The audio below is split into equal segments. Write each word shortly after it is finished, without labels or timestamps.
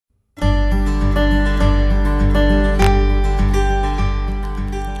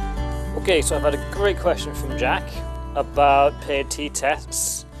Okay, so I've had a great question from Jack about paired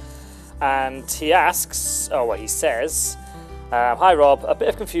t-tests, and he asks, he says, hi Rob, a bit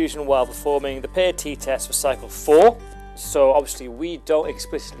of confusion while performing the paired t-test for cycle 4. So obviously we don't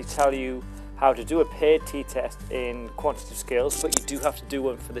explicitly tell you how to do a paired t-test in quantitative skills, but you do have to do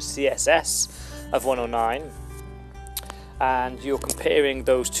one for the CSS of 109. And you're comparing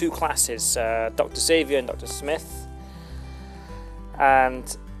those two classes, Dr. Xavier and Dr. Smith.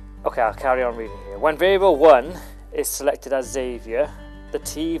 And okay, I'll carry on reading here. When variable 1 is selected as Xavier, the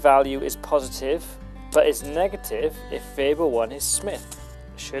t-value is positive, but is negative if variable 1 is Smith.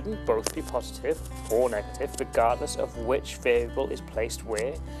 Shouldn't both be positive or negative, regardless of which variable is placed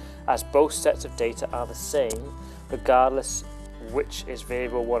where, as both sets of data are the same, regardless which is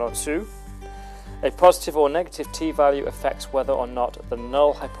variable 1 or 2? A positive or negative t-value affects whether or not the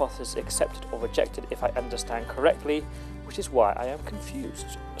null hypothesis is accepted or rejected, if I understand correctly, which is why I am confused.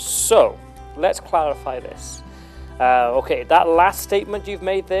 So, let's clarify this. Okay, that last statement you've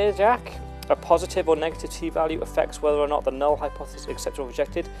made there, Jack, a positive or negative t-value affects whether or not the null hypothesis is accepted or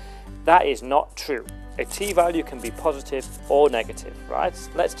rejected. That is not true. A t-value can be positive or negative, right?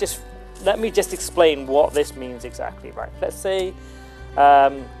 Let me just explain what this means exactly, right? Let's say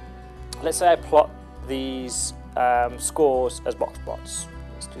I plot these scores as box plots.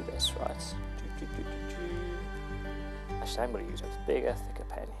 Let's do this, right? Actually, I'm going to use a bigger, thicker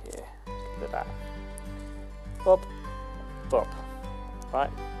pen here. Look at that. Bob, bob, right?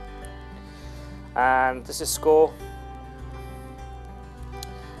 And this is score.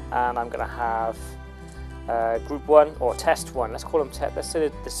 And I'm going to have group 1 or test 1. Let's call them test. Let's say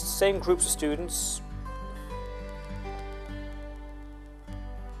the same groups of students.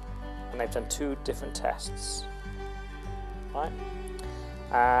 And they've done 2 different tests, right?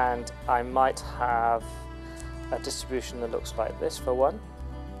 And I might have a distribution that looks like this for 1.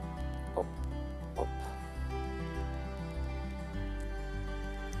 Up, up.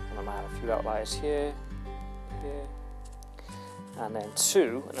 And I might have a few outliers here, here, and then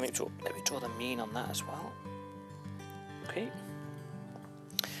 2. And let me draw the mean on that as well. Okay.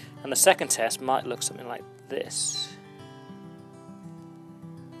 And the second test might look something like this.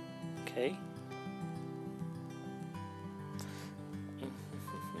 Okay.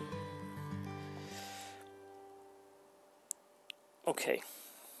 Okay.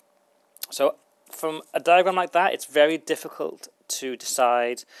 So from a diagram like that, it's very difficult to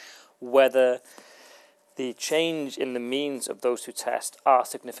decide whether the change in the means of those 2 tests are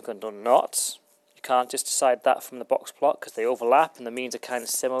significant or not. You can't just decide that from the box plot because they overlap and the means are kind of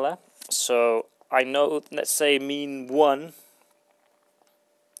similar. So I know, let's say mean 1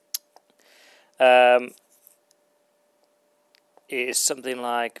 is something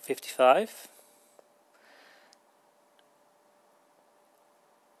like 55,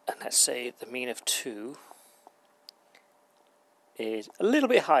 and let's say the mean of 2 is a little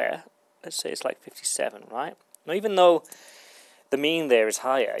bit higher. Let's say it's like 57, right? Now, even though the mean there is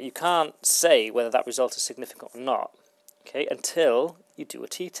higher, you can't say whether that result is significant or not, okay, until you do a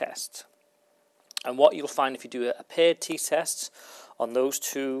t-test. And what you'll find if you do a paired t-test on those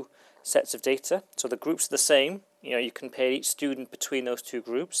 2 sets of data, so the groups are the same, you compare each student between those 2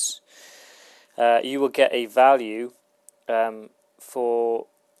 groups, you will get a value for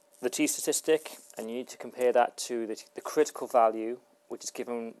the t-statistic, and you need to compare that to the critical value, which is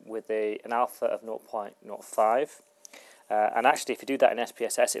given with an alpha of 0.05. And actually, if you do that in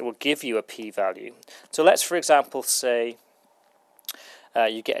SPSS, it will give you a p-value. So let's, for example, say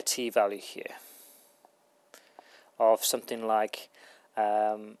you get a t-value here of something like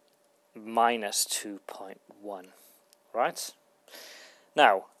minus 2.1, right?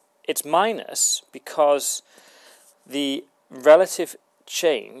 Now, it's minus because the relative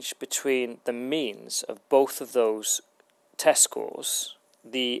change between the means of both of those test scores,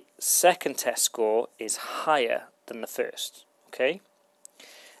 the second test score is higher than the first, okay?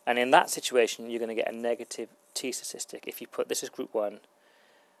 And in that situation, you're going to get a negative t-statistic if you put this is group 1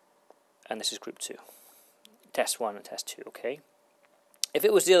 and this is group 2. Test 1 and test 2, okay? If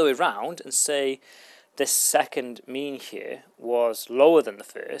it was the other way around and say this second mean here was lower than the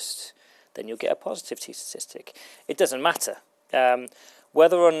first, then you'll get a positive t-statistic. It doesn't matter.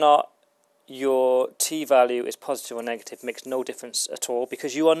 Whether or not your t-value is positive or negative makes no difference at all,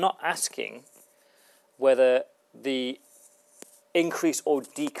 because you are not asking whether the increase or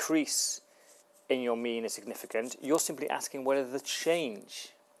decrease in your mean is significant. You're simply asking whether the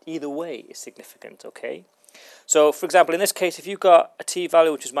change, either way, is significant, okay? So, for example, in this case, if you've got a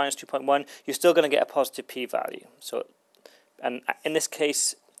t-value which is minus 2.1, you're still going to get a positive p-value. So, and in this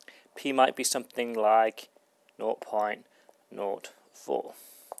case, p might be something like 0.04.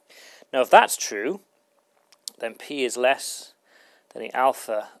 Now if that's true, then P is less than the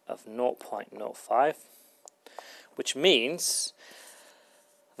alpha of 0.05, which means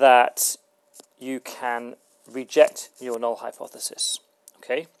that you can reject your null hypothesis.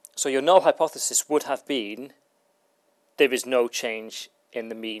 Okay, so your null hypothesis would have been there is no change in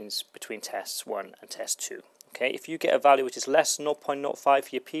the means between tests 1 and test 2. Okay, if you get a value which is less than 0.05 for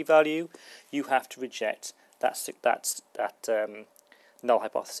your p-value, you have to reject that null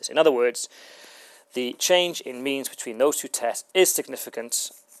hypothesis. In other words, the change in means between those two tests is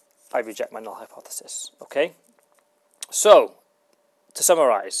significant. I reject my null hypothesis. Okay, so to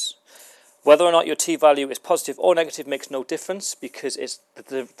summarize, whether or not your t-value is positive or negative makes no difference, because it's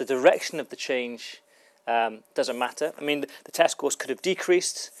the direction of the change doesn't matter. I mean, the test scores could have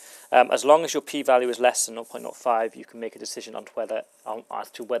decreased. As long as your p-value is less than 0.05, you can make a decision on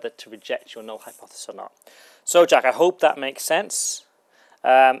as to whether to reject your null hypothesis or not. So, Jack, I hope that makes sense.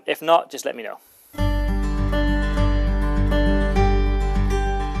 If not, just let me know.